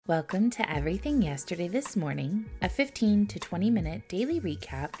Welcome to Everything Yesterday This Morning, a 15 to 20 minute daily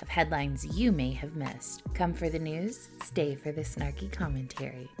recap of headlines you may have missed. Come for the news, stay for the snarky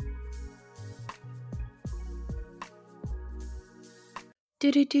commentary.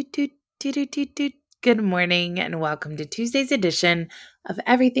 Good morning and welcome to Tuesday's edition of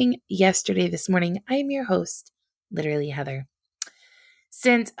Everything Yesterday This Morning. I am your host, literally Heather.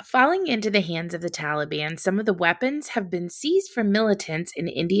 Since falling into the hands of the Taliban, some of the weapons have been seized from militants in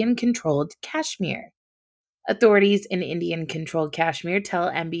Indian-controlled Kashmir. Authorities in Indian-controlled Kashmir tell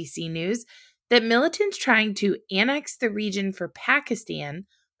NBC News that militants trying to annex the region for Pakistan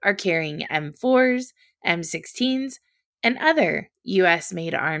are carrying M4s, M16s, and other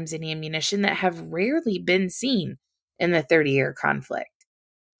U.S.-made arms and ammunition that have rarely been seen in the 30-year conflict.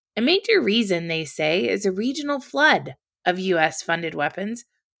 A major reason, they say, is a regional flood of U.S.-funded weapons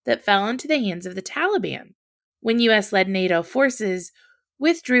that fell into the hands of the Taliban when U.S.-led NATO forces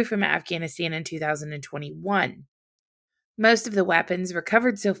withdrew from Afghanistan in 2021. Most of the weapons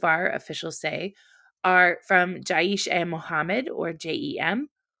recovered so far, officials say, are from Jaish-e-Mohammed, or JEM,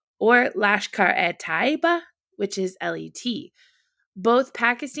 or Lashkar-e-Taiba, which is LET, both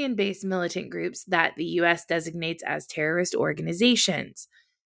Pakistan-based militant groups that the U.S. designates as terrorist organizations.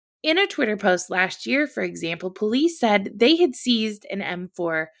 In a Twitter post last year, for example, police said they had seized an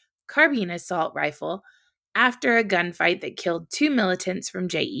M4 carbine assault rifle after a gunfight that killed two militants from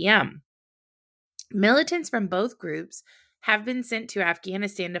JEM. Militants from both groups have been sent to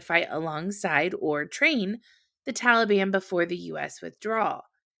Afghanistan to fight alongside or train the Taliban before the U.S. withdrawal.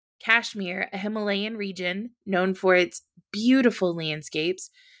 Kashmir, a Himalayan region known for its beautiful landscapes,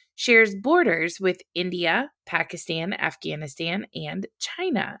 shares borders with India, Pakistan, Afghanistan, and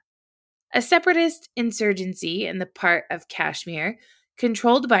China. A separatist insurgency in the part of Kashmir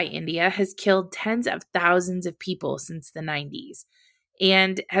controlled by India has killed tens of thousands of people since the 90s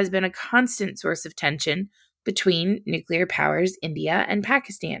and has been a constant source of tension between nuclear powers India and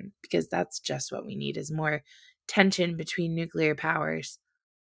Pakistan, because that's just what we need is more tension between nuclear powers.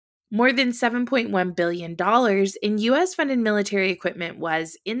 More than $7.1 billion in U.S.-funded military equipment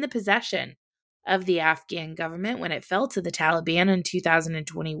was in the possession of the Afghan government when it fell to the Taliban in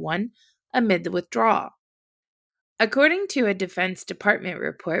 2021 amid the withdrawal. According to a Defense Department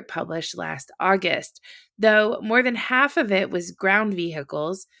report published last August, though more than half of it was ground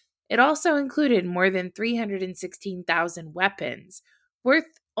vehicles, it also included more than 316,000 weapons, worth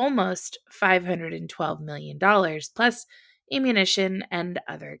almost $512 million, plus ammunition and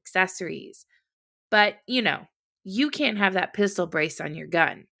other accessories. But, you can't have that pistol brace on your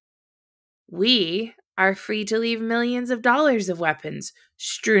gun. We are free to leave millions of dollars of weapons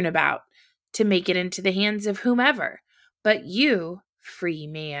strewn about to make it into the hands of whomever. But you, free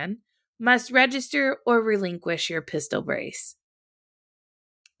man, must register or relinquish your pistol brace.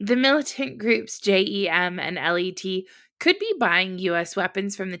 The militant groups JEM and LET could be buying U.S.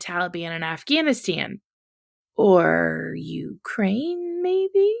 weapons from the Taliban in Afghanistan. Or Ukraine,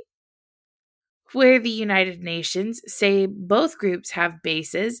 maybe? Where the United Nations say both groups have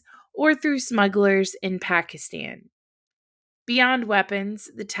bases, or through smugglers in Pakistan. Beyond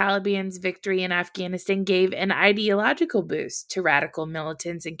weapons, the Taliban's victory in Afghanistan gave an ideological boost to radical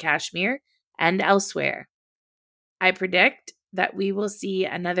militants in Kashmir and elsewhere. I predict that we will see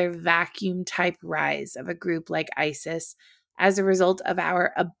another vacuum-type rise of a group like ISIS as a result of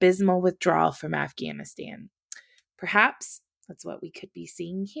our abysmal withdrawal from Afghanistan. Perhaps that's what we could be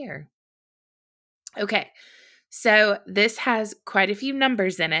seeing here. Okay, so this has quite a few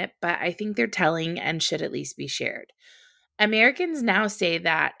numbers in it, but I think they're telling and should at least be shared. Americans now say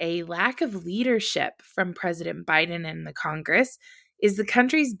that a lack of leadership from President Biden and the Congress is the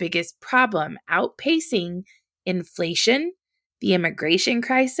country's biggest problem, outpacing inflation, the immigration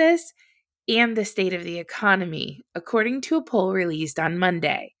crisis, and the state of the economy, according to a poll released on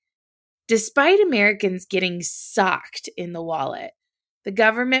Monday. Despite Americans getting socked in the wallet, the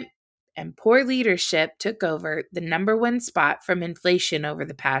government and poor leadership took over the number one spot from inflation over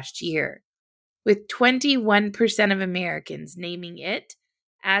the past year, with 21% of Americans naming it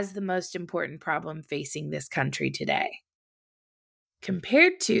as the most important problem facing this country today,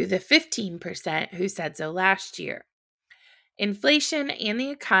 compared to the 15% who said so last year. Inflation and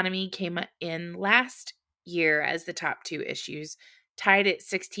the economy came in last year as the top two issues, tied at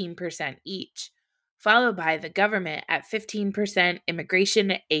 16% each, followed by the government at 15%,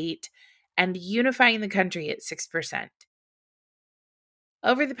 immigration at 8%, and unifying the country at 6%.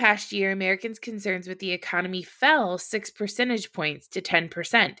 Over the past year, Americans' concerns with the economy fell 6 percentage points to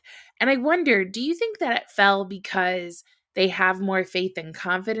 10%. And I wonder, do you think that it fell because they have more faith and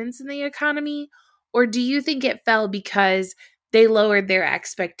confidence in the economy? Or do you think it fell because They lowered their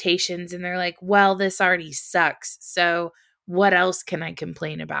expectations and they're like, well, this already sucks. So what else can I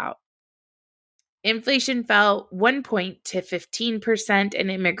complain about? Inflation fell 1 point to 15% and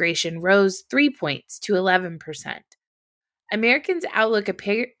immigration rose 3 points to 11%. Americans' outlook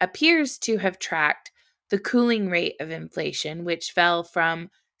appears to have tracked the cooling rate of inflation, which fell from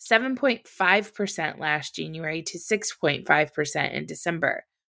 7.5% last January to 6.5% in December.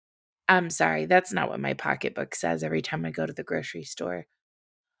 I'm sorry, that's not what my pocketbook says every time I go to the grocery store.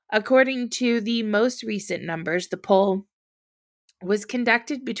 According to the most recent numbers, the poll was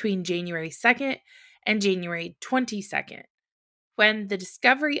conducted between January 2nd and January 22nd, when the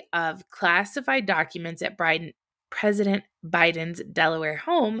discovery of classified documents at President Biden's Delaware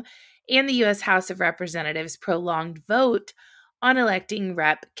home and the U.S. House of Representatives' prolonged vote on electing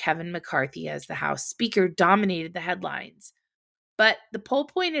Rep. Kevin McCarthy as the House Speaker dominated the headlines. But the poll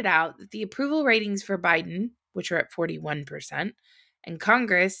pointed out that the approval ratings for Biden, which are at 41%, and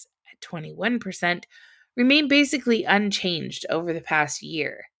Congress at 21%, remain basically unchanged over the past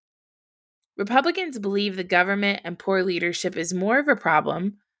year. Republicans believe the government and poor leadership is more of a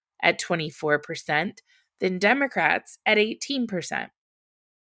problem at 24% than Democrats at 18%.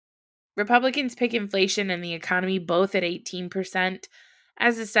 Republicans pick inflation and the economy both at 18%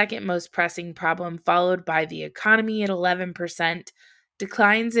 as the second most pressing problem, followed by the economy at 11%,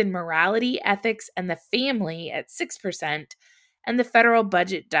 declines in morality, ethics, and the family at 6%, and the federal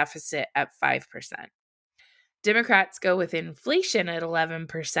budget deficit at 5%. Democrats go with inflation at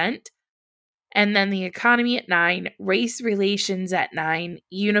 11%, and then the economy at 9%, race relations at 9%,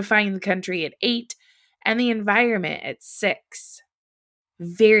 unifying the country at 8%, and the environment at 6%.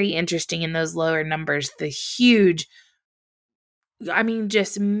 Very interesting in those lower numbers, the huge,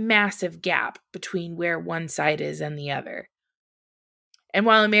 just massive gap between where one side is and the other. And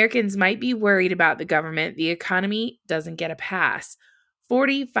while Americans might be worried about the government, the economy doesn't get a pass.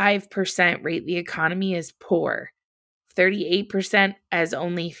 45% rate the economy as poor, 38% as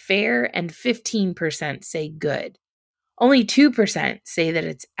only fair, and 15% say good. Only 2% say that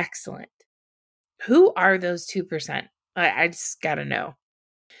it's excellent. Who are those 2%? I just gotta know.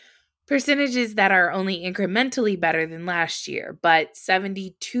 Percentages that are only incrementally better than last year, but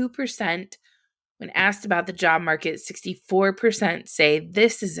 72%, when asked about the job market, 64% say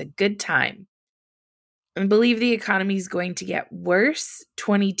this is a good time and believe the economy is going to get worse.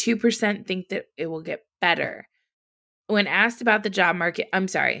 22% think that it will get better. When asked about the job market,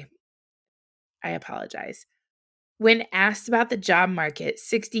 I apologize. When asked about the job market,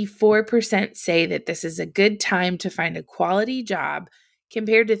 64% say that this is a good time to find a quality job,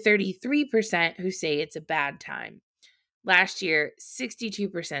 compared to 33% who say it's a bad time. Last year,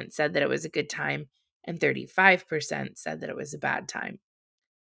 62% said that it was a good time, and 35% said that it was a bad time.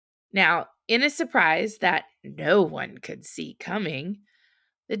 Now, in a surprise that no one could see coming,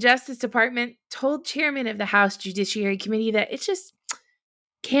 the Justice Department told Chairman of the House Judiciary Committee that it just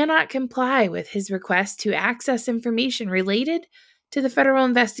cannot comply with his request to access information related to the federal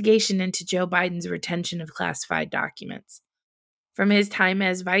investigation into Joe Biden's retention of classified documents from his time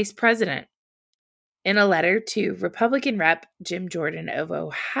as vice president. In a letter to Republican Rep. Jim Jordan of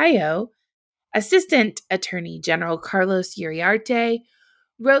Ohio, Assistant Attorney General Carlos Uriarte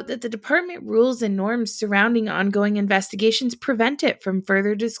wrote that the department rules and norms surrounding ongoing investigations prevent it from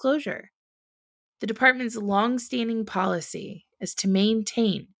further disclosure. The department's long-standing policy is to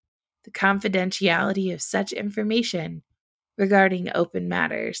maintain the confidentiality of such information regarding open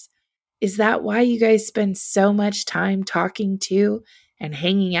matters. Is that why you guys spend so much time talking to and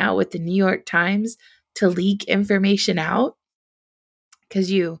hanging out with the New York Times to leak information out?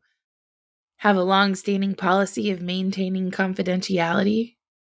 Because you have a long-standing policy of maintaining confidentiality?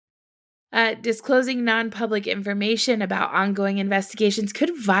 Disclosing non-public information about ongoing investigations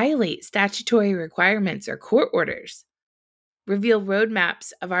could violate statutory requirements or court orders, reveal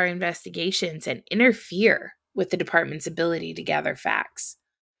roadmaps of our investigations, and interfere with the department's ability to gather facts,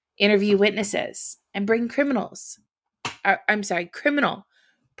 interview witnesses, and bring criminal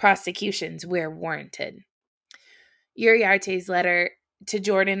prosecutions where warranted. Uriarte's letter to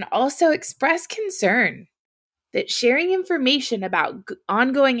Jordan also expressed concern that sharing information about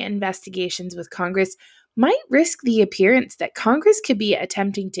ongoing investigations with Congress might risk the appearance that Congress could be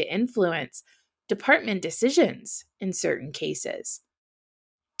attempting to influence department decisions in certain cases.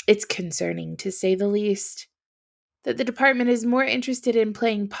 It's concerning, to say the least, that the department is more interested in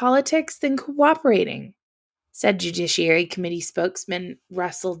playing politics than cooperating, said Judiciary Committee spokesman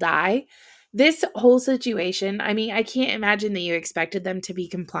Russell Dye. This whole situation, I can't imagine that you expected them to be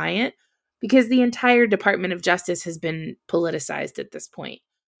compliant, because the entire Department of Justice has been politicized at this point.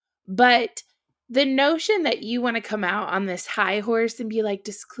 But The notion that you want to come out on this high horse and be like,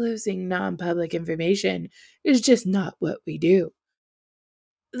 disclosing non-public information is just not what we do.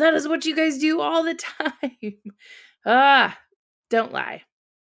 That is what you guys do all the time. Don't lie.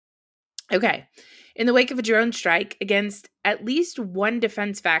 Okay. In the wake of a drone strike against at least one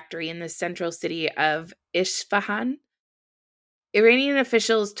defense factory in the central city of Isfahan, Iranian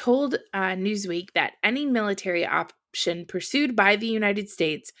officials told Newsweek that any military option pursued by the United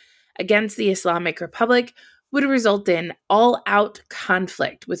States against the Islamic Republic would result in all-out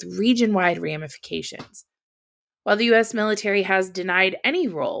conflict with region-wide ramifications. While the U.S. military has denied any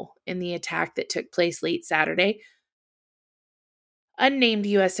role in the attack that took place late Saturday, unnamed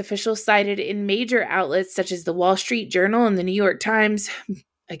U.S. officials cited in major outlets such as the Wall Street Journal and the New York Times,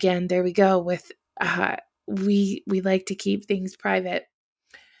 again, there we go with we like to keep things private,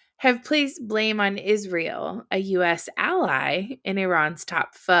 have placed blame on Israel, a U.S. ally and Iran's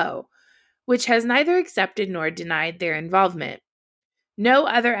top foe, which has neither accepted nor denied their involvement. No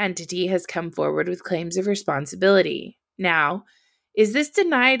other entity has come forward with claims of responsibility. Now, is this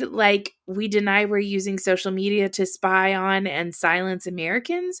denied like we deny we're using social media to spy on and silence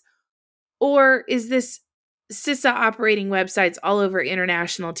Americans? Or is this CISA operating websites all over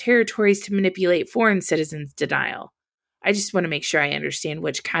international territories to manipulate foreign citizens' denial? I just want to make sure I understand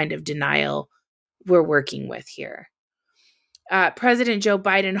which kind of denial we're working with here. President Joe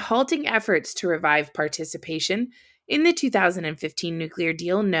Biden halting efforts to revive participation in the 2015 nuclear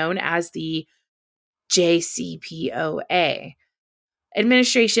deal known as the JCPOA.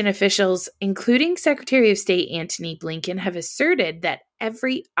 Administration officials, including Secretary of State Antony Blinken, have asserted that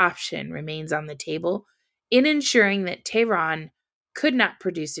every option remains on the table in ensuring that Tehran could not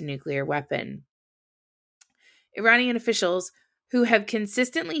produce a nuclear weapon. Iranian officials, who have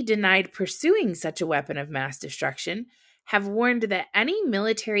consistently denied pursuing such a weapon of mass destruction, have warned that any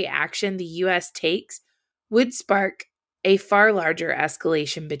military action the U.S. takes would spark a far larger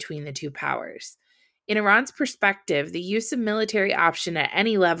escalation between the two powers. In Iran's perspective, the use of military option at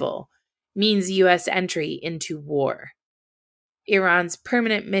any level means U.S. entry into war. Iran's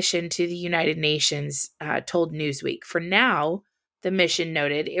permanent mission to the United Nations told Newsweek. For now, the mission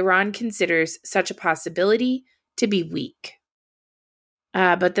noted, Iran considers such a possibility to be weak.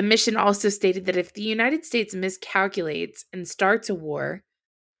 But the mission also stated that if the United States miscalculates and starts a war,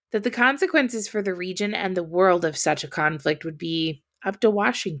 that the consequences for the region and the world of such a conflict would be up to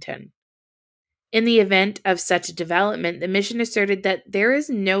Washington. In the event of such a development, the mission asserted that there is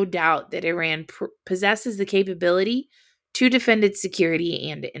no doubt that Iran possesses the capability to defend its security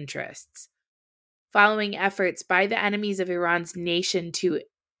and interests. Following efforts by the enemies of Iran's nation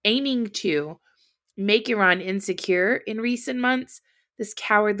aiming to make Iran insecure in recent months, this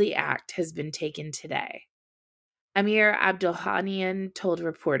cowardly act has been taken today. Amir Abdollahian told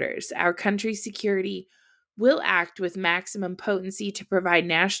reporters, "Our country's security will act with maximum potency to provide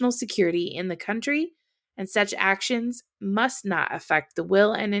national security in the country, and such actions must not affect the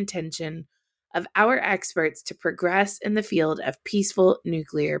will and intention of our experts to progress in the field of peaceful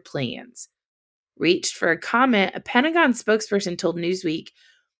nuclear plans." Reached for a comment, a Pentagon spokesperson told Newsweek,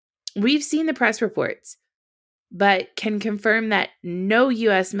 "We've seen the press reports, but can confirm that no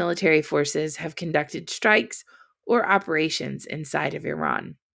U.S. military forces have conducted strikes or operations inside of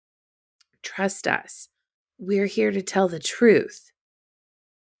Iran. Trust us. We're here to tell the truth."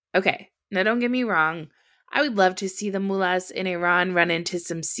 Okay, now don't get me wrong. I would love to see the mullahs in Iran run into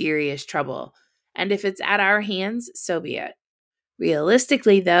some serious trouble. And if it's at our hands, so be it.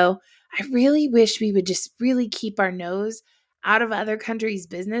 Realistically, though, I really wish we would just really keep our nose out of other countries'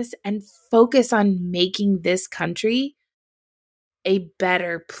 business and focus on making this country a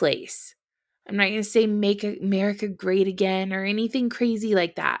better place. I'm not going to say make America great again or anything crazy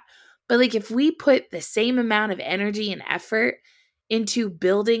like that. But like if we put the same amount of energy and effort into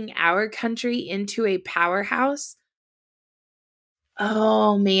building our country into a powerhouse,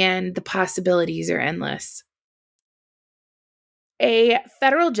 oh man, the possibilities are endless. A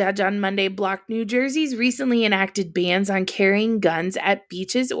federal judge on Monday blocked New Jersey's recently enacted bans on carrying guns at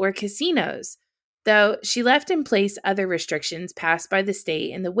beaches or casinos, though she left in place other restrictions passed by the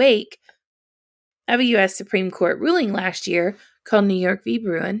state in the wake of a U.S. Supreme Court ruling last year called New York v.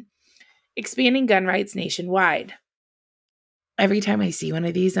 Bruin, expanding gun rights nationwide. Every time I see one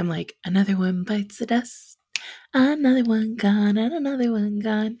of these, I'm like, another one bites the dust. Another one gone, and another one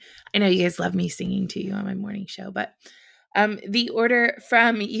gone. I know you guys love me singing to you on my morning show, but the order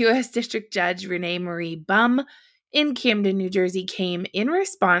from U.S. District Judge Renee Marie Bum in Camden, New Jersey, came in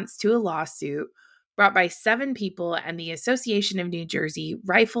response to a lawsuit brought by 7 people and the Association of New Jersey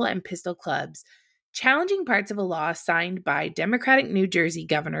Rifle and Pistol Clubs, challenging parts of a law signed by Democratic New Jersey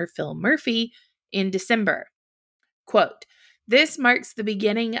Governor Phil Murphy in December. Quote, "This marks the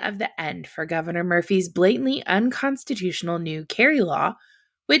beginning of the end for Governor Murphy's blatantly unconstitutional new carry law,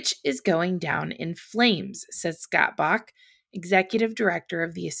 which is going down in flames," said Scott Bach, executive director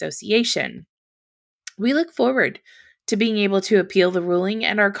of the association. "We look forward to being able to appeal the ruling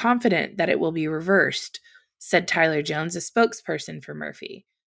and are confident that it will be reversed," said Tyler Jones, a spokesperson for Murphy.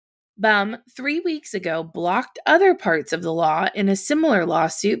 BUM, 3 weeks ago, blocked other parts of the law in a similar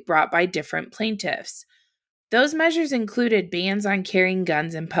lawsuit brought by different plaintiffs. Those measures included bans on carrying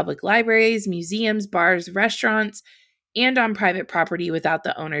guns in public libraries, museums, bars, restaurants, and on private property without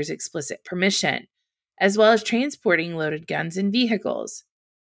the owner's explicit permission, as well as transporting loaded guns in vehicles.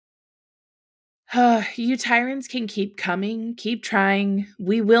 You tyrants can keep coming, keep trying.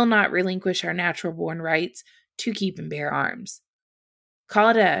 We will not relinquish our natural-born rights to keep and bear arms. Call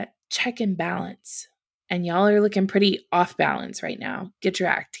it a check and balance. And y'all are looking pretty off balance right now. Get your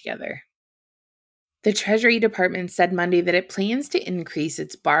act together. The Treasury Department said Monday that it plans to increase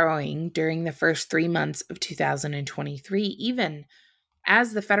its borrowing during the first 3 months of 2023, even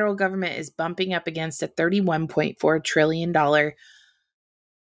as the federal government is bumping up against a $31.4 trillion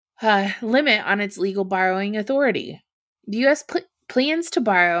limit on its legal borrowing authority. The U.S. plans to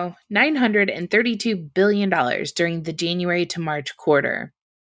borrow $932 billion during the January to March quarter.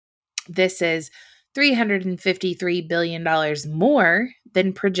 This is $353 billion more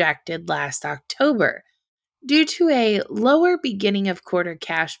than projected last October, due to a lower beginning of quarter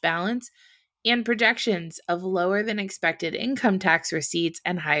cash balance and projections of lower than expected income tax receipts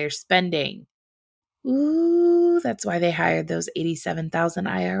and higher spending. Ooh, that's why they hired those 87,000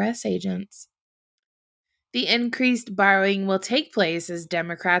 IRS agents. The increased borrowing will take place as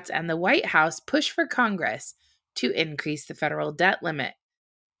Democrats and the White House push for Congress to increase the federal debt limit.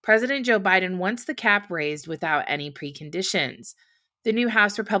 President Joe Biden wants the cap raised without any preconditions. The new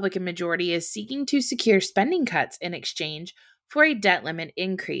House Republican majority is seeking to secure spending cuts in exchange for a debt limit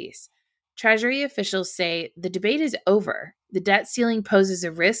increase. Treasury officials say the debate is over. The debt ceiling poses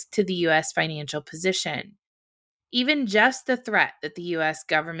a risk to the U.S. financial position. Even just the threat that the U.S.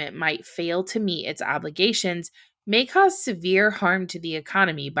 government might fail to meet its obligations may cause severe harm to the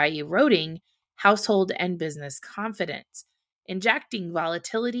economy by eroding household and business confidence, injecting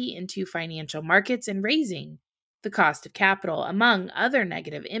volatility into financial markets, and raising the cost of capital, among other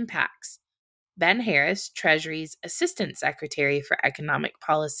negative impacts. Ben Harris, Treasury's Assistant Secretary for Economic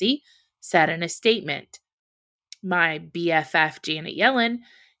Policy, said in a statement, "My BFF Janet Yellen,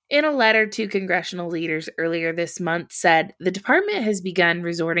 in a letter to congressional leaders earlier this month, said the department has begun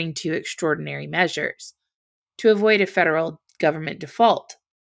resorting to extraordinary measures to avoid a federal government default.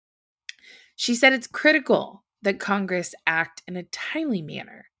 She said it's critical that Congress act in a timely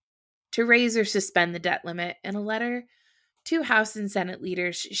manner to raise or suspend the debt limit." In a letter to House and Senate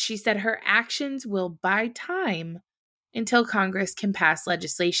leaders, she said her actions will buy time until Congress can pass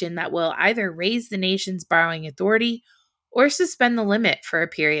legislation that will either raise the nation's borrowing authority or suspend the limit for a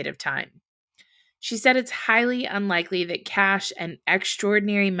period of time. She said it's highly unlikely that cash and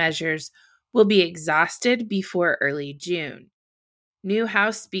extraordinary measures will be exhausted before early June. New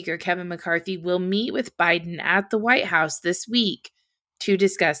House Speaker Kevin McCarthy will meet with Biden at the White House this week to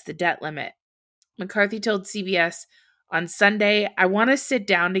discuss the debt limit. McCarthy told CBS on Sunday, "I want to sit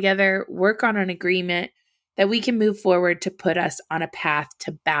down together, work on an agreement that we can move forward to put us on a path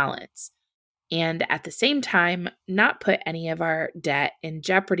to balance, and at the same time, not put any of our debt in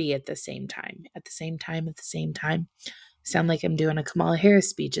jeopardy at the same time." At the same time, at the same time. Sound like I'm doing a Kamala Harris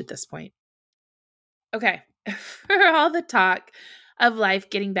speech at this point. Okay, for all the talk of life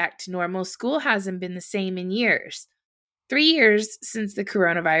getting back to normal, school hasn't been the same in years. 3 years since the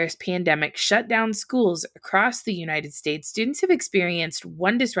coronavirus pandemic shut down schools across the United States, students have experienced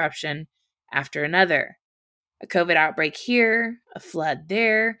one disruption after another. A COVID outbreak here, a flood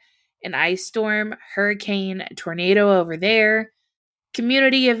there, an ice storm, hurricane, a tornado over there,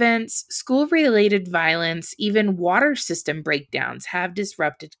 community events, school-related violence, even water system breakdowns have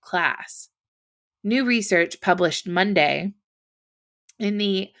disrupted class. New research published Monday in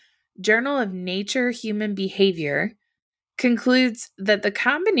the Journal of Nature Human Behavior concludes that the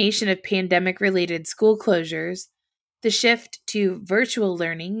combination of pandemic-related school closures, the shift to virtual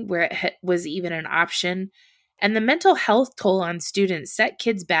learning where it was even an option, and the mental health toll on students set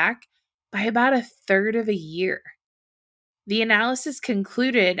kids back by about a third of a year. The analysis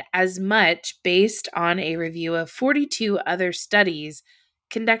concluded as much based on a review of 42 other studies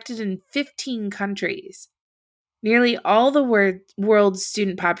conducted in 15 countries. Nearly all the world's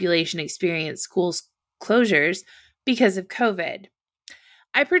student population experienced school closures because of COVID.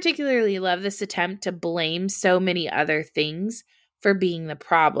 I particularly love this attempt to blame so many other things for being the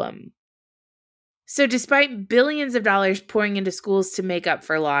problem. So despite billions of dollars pouring into schools to make up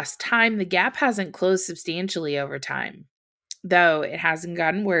for lost time, the gap hasn't closed substantially over time, though it hasn't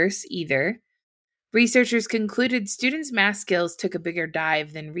gotten worse either. Researchers concluded students' math skills took a bigger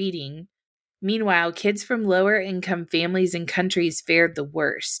dive than reading. Meanwhile, kids from lower income families and countries fared the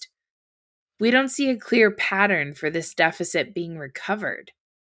worst. We don't see a clear pattern for this deficit being recovered,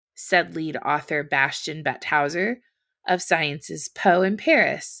 said lead author Bastian Betthauser of Sciences Po in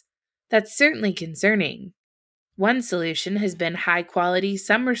Paris. That's certainly concerning. One solution has been high-quality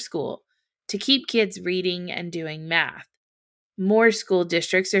summer school to keep kids reading and doing math. More school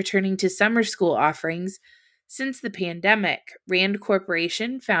districts are turning to summer school offerings since the pandemic, Rand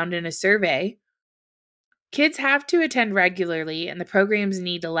Corporation found in a survey. Kids have to attend regularly, and the programs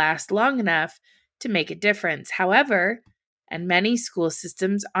need to last long enough to make a difference. However, and many school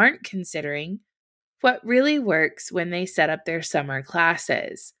systems aren't considering what really works when they set up their summer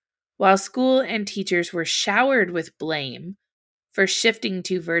classes. While school and teachers were showered with blame for shifting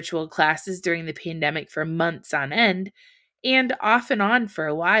to virtual classes during the pandemic for months on end, and off and on for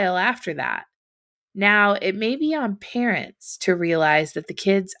a while after that, now it may be on parents to realize that the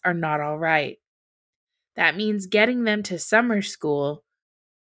kids are not all right. That means getting them to summer school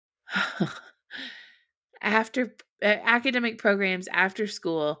after academic programs after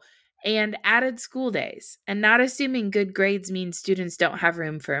school and added school days, and not assuming good grades means students don't have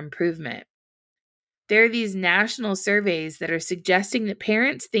room for improvement. There are these national surveys that are suggesting that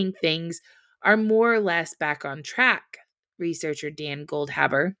parents think things are more or less back on track, researcher Dan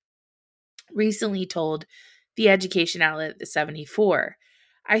Goldhaber recently told the education outlet The 74.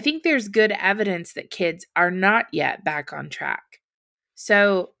 I think there's good evidence that kids are not yet back on track.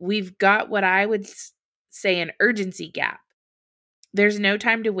 So we've got what I would say an urgency gap. There's no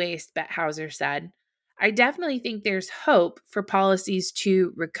time to waste, Betthauser said. I definitely think there's hope for policies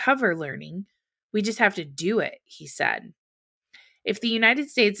to recover learning. We just have to do it, he said. If the United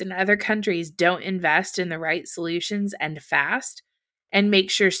States and other countries don't invest in the right solutions and fast, and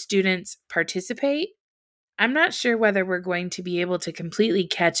make sure students participate, I'm not sure whether we're going to be able to completely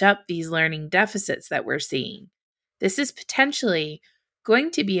catch up these learning deficits that we're seeing. This is potentially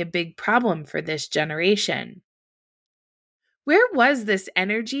going to be a big problem for this generation. Where was this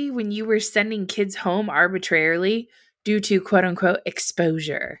energy when you were sending kids home arbitrarily due to quote-unquote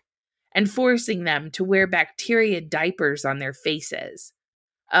exposure and forcing them to wear bacteria diapers on their faces?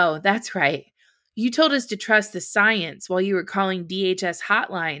 Oh, that's right. You told us to trust the science while you were calling DHS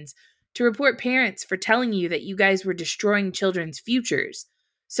hotlines to report parents for telling you that you guys were destroying children's futures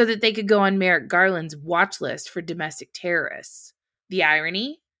so that they could go on Merrick Garland's watch list for domestic terrorists. The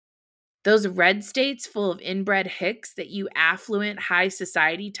irony? Those red states full of inbred hicks that you affluent high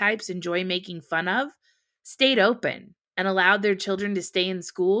society types enjoy making fun of stayed open and allowed their children to stay in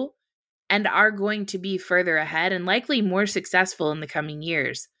school and are going to be further ahead and likely more successful in the coming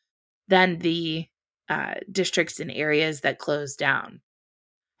years than the districts and areas that closed down.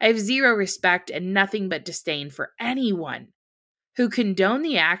 I have zero respect and nothing but disdain for anyone who condone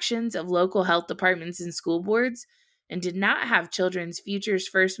the actions of local health departments and school boards and did not have children's futures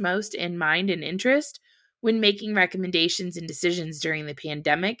first most in mind and interest when making recommendations and decisions during the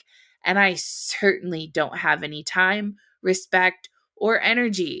pandemic, and I certainly don't have any time, respect, or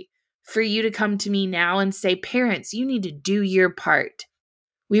energy for you to come to me now and say, parents, you need to do your part.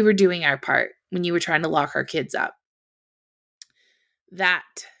 We were doing our part when you were trying to lock our kids up. That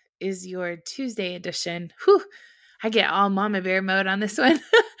is your Tuesday edition. Whew, I get all mama bear mode on this one.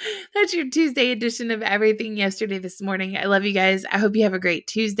 That's your Tuesday edition of Everything Yesterday This Morning. I love you guys. I hope you have a great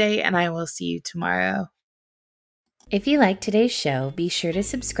Tuesday, and I will see you tomorrow. If you liked today's show, be sure to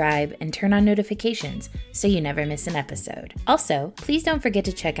subscribe and turn on notifications so you never miss an episode. Also, please don't forget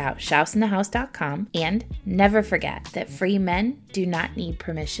to check out shouseinthehouse.com, and never forget that free men do not need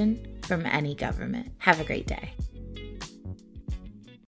permission from any government. Have a great day.